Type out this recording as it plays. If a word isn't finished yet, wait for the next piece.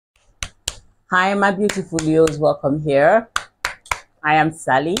Hi, my beautiful Leos. Welcome here. I am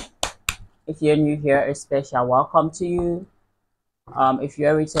Sally. If you're new here, a special welcome to you. If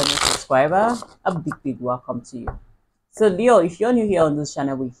you're a returning subscriber, a big welcome to you. So, Leo, if you're new here on this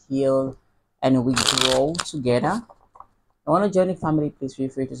channel, we heal and we grow together. I want to join the family. Please feel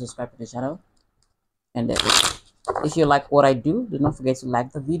free to subscribe to the channel. And if you like what I do not forget to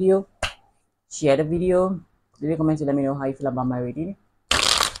like the video, share the video, leave a comment to let me know how you feel about my reading.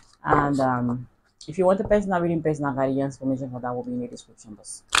 And if you want a personal reading, personal guidance, information for that will be in the description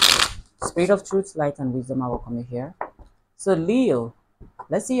box. Spirit of truth, light, and wisdom, I welcome you here. So, Leo,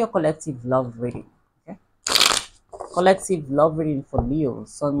 let's see your collective love reading. Okay, collective love reading for Leo,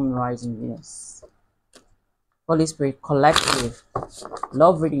 Sun, Moon, Rising, Venus. Holy Spirit, collective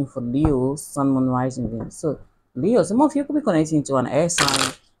love reading for Leo, Sun, Moon, Rising, Venus. So, Leo, some of you could be connecting to an air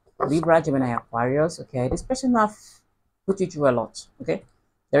sign, Libra, Gemini, Aquarius. Okay, this person have put you through a lot. Okay,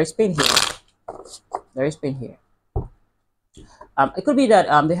 there is pain here. There is pain here. It could be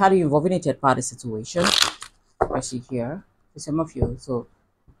that they had you involved in a third party situation. I see here for some of you. So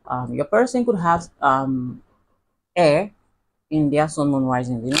your person could have air in their sun, moon,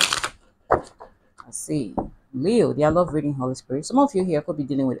 rising, Venus. I see Leo, their love reading, Holy Spirit. Some of you here could be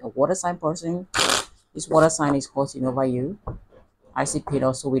dealing with a water sign person. This water sign is hurting over you. I see pain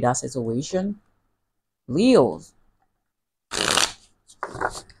also with that situation. Leo's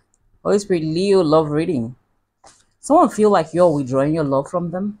Holy Spirit, Leo love reading. Someone feel like you're withdrawing your love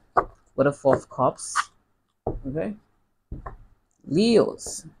from them with a 4 of Cups. Okay,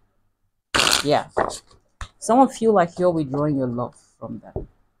 Leos, yeah, someone feel like you're withdrawing your love from them.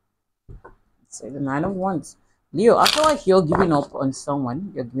 Let's say the 9 of Wands. Leo, I feel like you're giving up on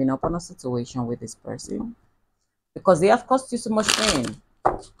someone. You're giving up on a situation with this person because they have caused you so much pain.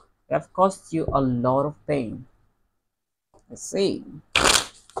 They have caused you a lot of pain. Let's see.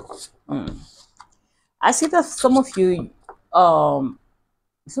 I see that some of you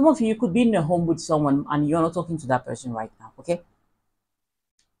could be in a home with someone and you're not talking to that person right now. Okay,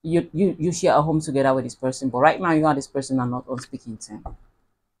 you share a home together with this person, but right now you and this person are not on speaking terms.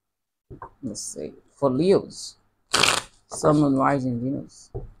 Let's see. For Leos, Sun, Moon, Rising,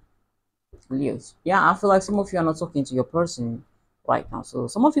 Venus. Leos, yeah, I feel like some of you are not talking to your person right now. So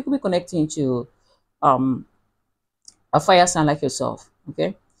some of you could be connecting to a fire sign like yourself.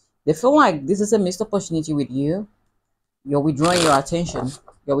 Okay, they feel like this is a missed opportunity with you. You're withdrawing your attention.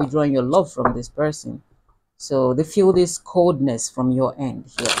 You're withdrawing your love from this person. So they feel this coldness from your end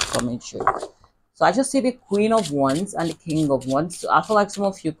here coming through. So I just see the Queen of Wands and the King of Wands. So I feel like some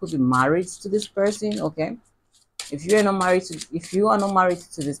of you could be married to this person. Okay, if you are not married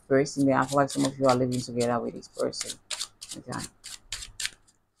to this person, then I feel like some of you are living together with this person. Okay.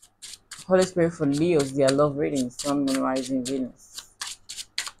 Holy Spirit for Leos, their love reading, Sun, Moon, Rising, Venus.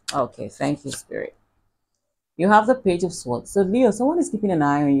 Okay, thank you, Spirit. You have the Page of Swords. So Leo, someone is keeping an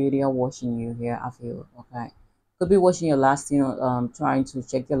eye on you. They are watching you here. I feel okay. Could be watching your last scene, trying to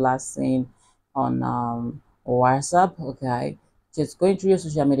check your last scene on WhatsApp. Okay, just going through your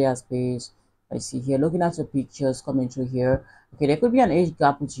social media space. I see here, looking at your pictures coming through here. Okay, there could be an age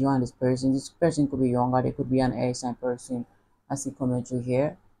gap with you and this person. This person could be younger. There could be an air sign person. I see coming through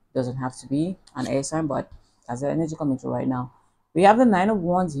here. Doesn't have to be an air sign, but as the energy coming through right now, we have the 9 of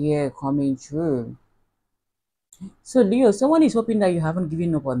Wands here coming through. So Leo, someone is hoping that you haven't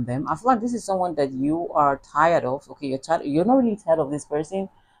given up on them. I feel like this is someone that you are tired of. Okay, you're tired. You're not really tired of this person,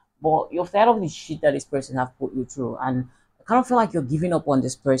 but you're tired of the shit that this person have put you through, and I kind of feel like you're giving up on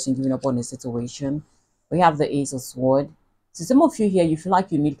this person, giving up on the situation. We have the Ace of Swords. So some of you here, you feel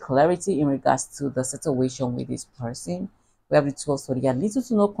like you need clarity in regards to the situation with this person. We have the 2 of Swords. You have little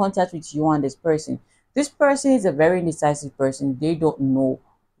to no contact with you and this person. This person is a very indecisive person. They don't know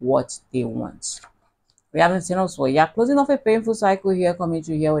what they want. We have the 10 of Swords. Yeah, closing off a painful cycle here, coming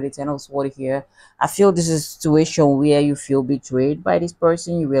through here with the 10 of Swords here. I feel this is a situation where you feel betrayed by this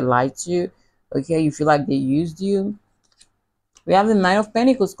person. You were lied to. Okay, you feel like they used you. We have the 9 of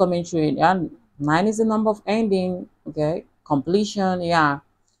Pentacles coming through. And 9 is the number of ending. Okay, completion. Yeah,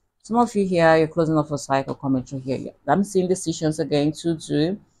 some of you here, you're closing off a cycle coming through here. Yeah. I'm seeing decisions again,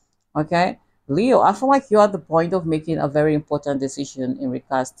 2-2. Okay, Leo, I feel like you're at the point of making a very important decision in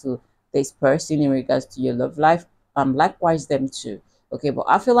regards to this person, in regards to your love life. Likewise them too. Okay, but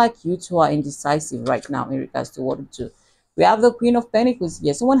I feel like you two are indecisive right now in regards to what to do. We have the Queen of Pentacles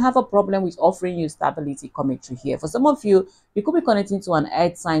here. Someone have a problem with offering you stability coming through here. For some of you, you could be connecting to an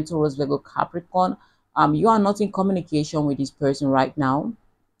earth sign, Taurus, Virgo, Capricorn. You are not in communication with this person right now.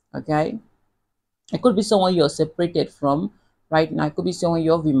 Okay, it could be someone you're separated from right now. It could be someone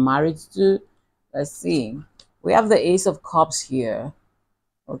you've been married to. Let's see. We have the Ace of Cups here.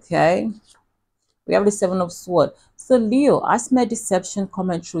 Okay. We have the Seven of Swords. So Leo, I smell deception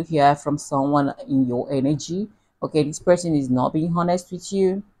coming through here from someone in your energy. Okay, this person is not being honest with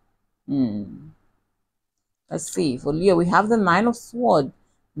you. Let's see. For Leo, we have the Nine of Swords.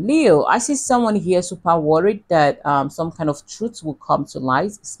 Leo, I see someone here super worried that some kind of truth will come to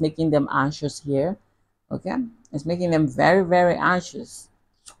light. It's making them anxious here. Okay, it's making them very, very anxious.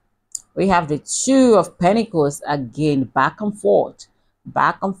 We have the Two of Pentacles again, back and forth,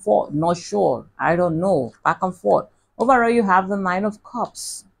 not sure, I don't know, back and forth. Overall, you have the Nine of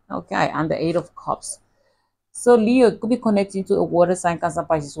Cups, okay, and the Eight of Cups. So Leo, it could be connecting to a water sign, Cancer,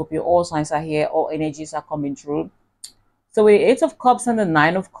 Pisces, Scorpio. All signs are here, all energies are coming through. So with the Eight of Cups and the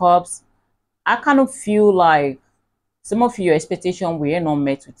Nine of Cups, I kind of feel like some of your expectation were not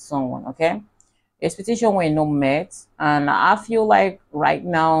met with someone, okay? Expectation were not met, and I feel like right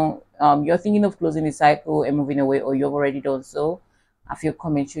now you're thinking of closing the cycle and moving away, or you've already done so. I feel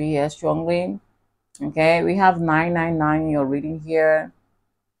commentary here strongly. Okay, we have 999 in your reading here.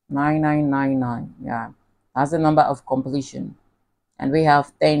 9999, yeah, that's the number of completion. And we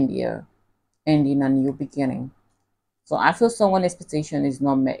have 10 here, ending a new beginning. So I feel someone's expectation is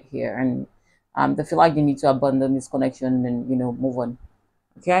not met here, and they feel like they need to abandon this connection and move on.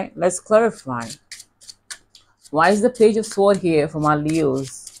 Okay, let's clarify. Why is the Page of Sword here for my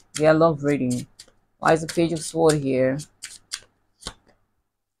Leos? Their love reading. Why is the Page of Sword here?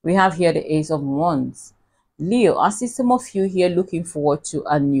 We have here the Ace of Wands. Leo, I see some of you here looking forward to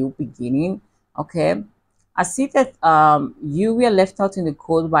a new beginning. Okay. I see that you were left out in the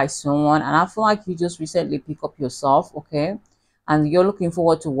cold by someone, and I feel like you just recently pick up yourself, okay? And you're looking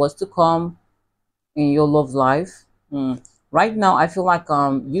forward to what's to come in your love life. Right now I feel like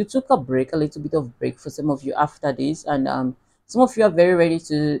you took a break, a little bit of break for some of you after this, and some of you are very ready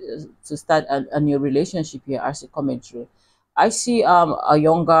to start a new relationship here as it coming through. I see a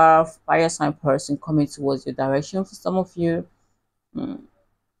younger fire sign person coming towards your direction for some of you.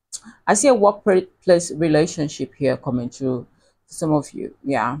 I see a workplace relationship here coming through for some of you.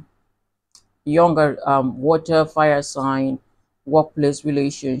 Yeah, younger water fire sign workplace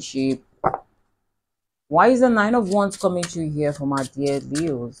relationship. Why is the Nine of Wands coming to here for my dear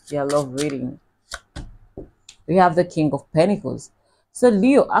Leos? Their love reading. We have the King of Pentacles. So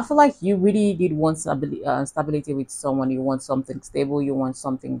Leo, I feel like you really did want stability with someone. You want something stable. You want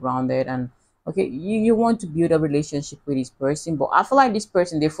something grounded. And okay, you want to build a relationship with this person. But I feel like this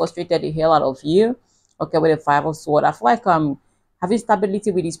person, they frustrated the hell out of you. Okay, with the Five of Swords. I feel like having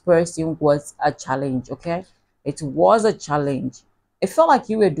stability with this person was a challenge. Okay, it was a challenge. It felt like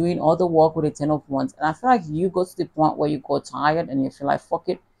you were doing all the work with the Ten of Wands, and I feel like you got to the point where you got tired and you feel like, fuck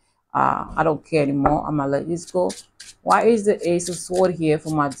it, I don't care anymore, I'm gonna let this go. Why is the Ace of Swords here for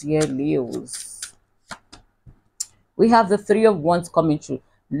my dear Leos? We have the Three of Wands coming through.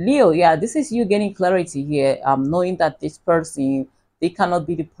 Leo, yeah, this is you getting clarity here, knowing that this person, they cannot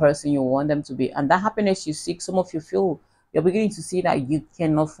be the person you want them to be, and that happiness you seek, some of you feel you're beginning to see that you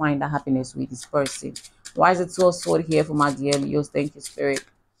cannot find that happiness with this person. Why is the Two of Swords here for my dear Leos? Thank you, Spirit.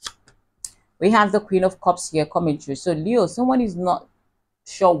 We have the Queen of Cups here coming through. So Leo, someone is not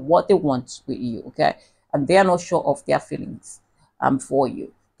sure what they want with you, okay, and they are not sure of their feelings for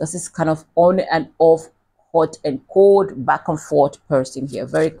you. This is kind of on and off, hot and cold, back and forth person here,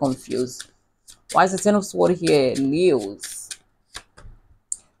 very confused. Why is the Ten of Swords here, Leos?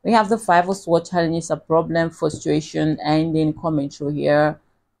 We have the Five of Swords, challenges, a problem, frustration, ending coming through here.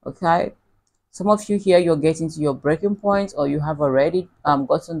 Okay, some of you here, you're getting to your breaking point, or you have already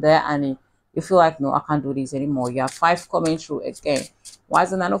gotten there, and you feel like, no, I can't do this anymore. You have five coming through again. Why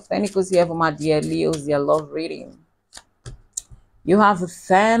is the Nine of Pentacles here for my dear Leos? Their love reading. You have the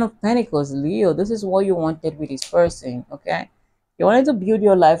Fan of Pentacles, Leo. This is what you wanted with this person, okay? You wanted to build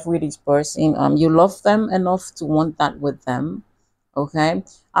your life with this person. You love them enough to want that with them, okay?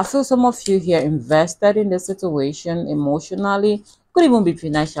 I feel some of you here invested in the situation emotionally. Could even be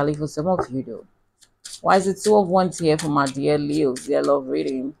financially for some of you, though. Why is the Two of Wands here for my dear Leos? Their love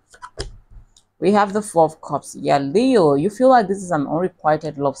reading. We have the Four of Cups. Yeah, Leo, you feel like this is an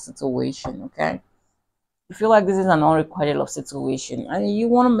unrequited love situation, okay? You feel like this is an unrequited love situation, and you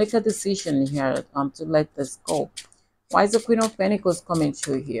want to make a decision here to let this go. Why is the Queen of Pentacles coming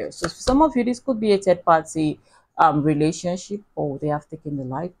through here? So for some of you, this could be a third party relationship, or they have taken the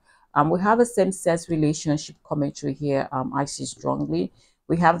life. We have a same-sex relationship coming through here. I see strongly.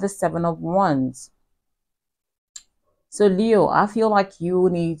 We have the Seven of Wands. So Leo, I feel like you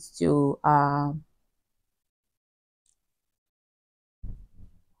need to hold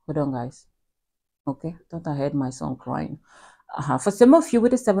on, guys. Okay, thought I heard my son crying. For some of you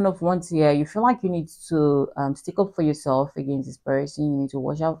with the Seven of Wands here, you feel like you need to stick up for yourself against this person. You need to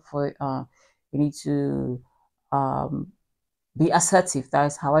watch out for You need to um be assertive. That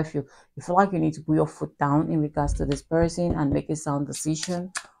is how I feel. You feel like you need to put your foot down in regards to this person and make a sound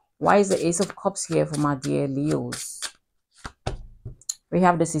decision. Why is the Ace of Cups here for my dear Leos? We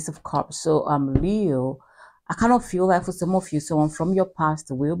have the Six of Cups. So Leo, I kind of feel like for some of you, someone from your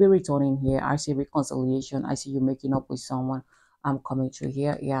past will be returning here. I see reconciliation. I see you making up with someone. I'm coming through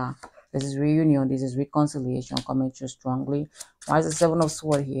here. Yeah, this is reunion. This is reconciliation coming through strongly. Why is the Seven of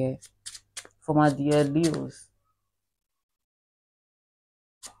Swords here for my dear Leos?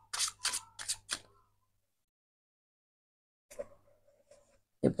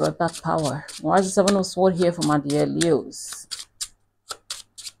 They brought back power. Why is the Seven of Swords here for my dear Leos?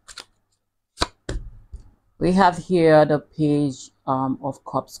 We have here the Page of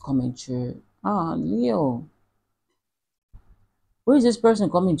Cups coming through. Ah, Leo. Who is this person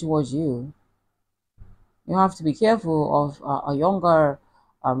coming towards you? You have to be careful of a younger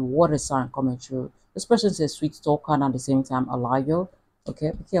water sign coming through. This person is a sweet talker and at the same time a liar.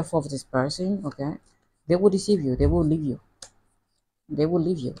 Okay, be careful of this person. Okay, they will deceive you. They will leave you. They will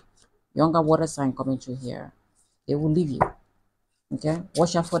leave you. Younger water sign coming through here. They will leave you. Okay,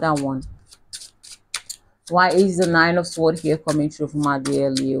 watch out for that one. Why is the Nine of Swords here coming through for my dear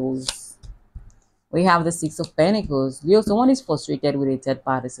Leos? We have the Six of Pentacles. Leo, someone is frustrated with a third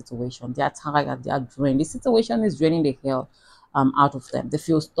party situation. They are tired, they are drained. This situation is draining the hell out of them. They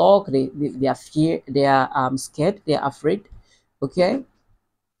feel stuck, they are fear, they are scared, they are afraid. Okay?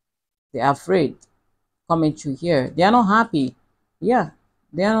 They are afraid coming through here. They are not happy. Yeah,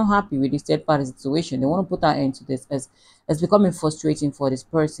 they are not happy with this third party situation. They want to put an end to this as it's becoming frustrating for this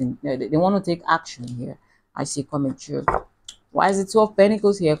person. They want to take action here. I see coming through. Why is the Two of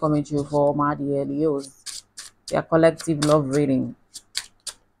Pentacles here coming through for my dear Leos? Their collective love reading.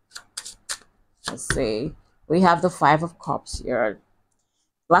 Let's see. We have the Five of Cups here.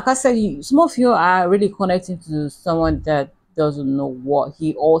 Like I said, some of you are really connecting to someone that doesn't know what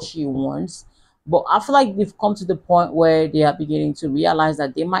he or she wants. But I feel like they've come to the point where they are beginning to realize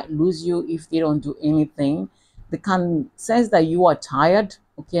that they might lose you if they don't do anything. They can sense that you are tired,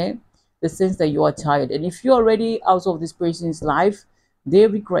 okay? The sense that you are tired. And if you're already out of this person's life, they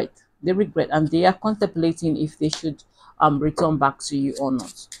regret. They regret and they are contemplating if they should return back to you or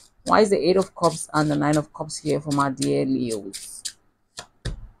not. Why is the Eight of Cups and the Nine of Cups here for my dear Leos?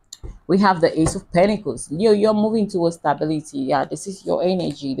 We have the Ace of Pentacles. Leo, you're moving towards stability. Yeah, this is your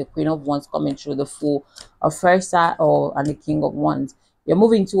energy. The Queen of Wands coming through the Fool of First side or and the King of Wands. You're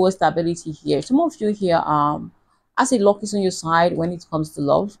moving towards stability here. Some of you here, I say luck is on your side when it comes to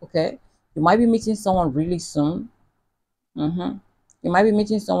love. Okay, you might be meeting someone really soon. You might be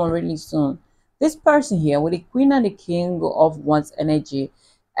meeting someone really soon. This person here with the Queen and the King of Wands energy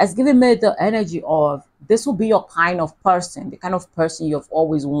has given me the energy of this will be your kind of person, the kind of person you've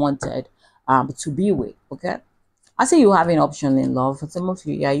always wanted to be with. Okay, I say you have an option in love. For some of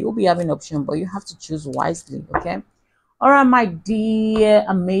you, yeah, you'll be having an option, but you have to choose wisely. Okay, all right, my dear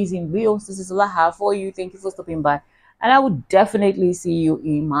amazing viewers, this is all I have for you. Thank you for stopping by, and I will definitely see you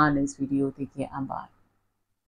in my next video. Take care and bye.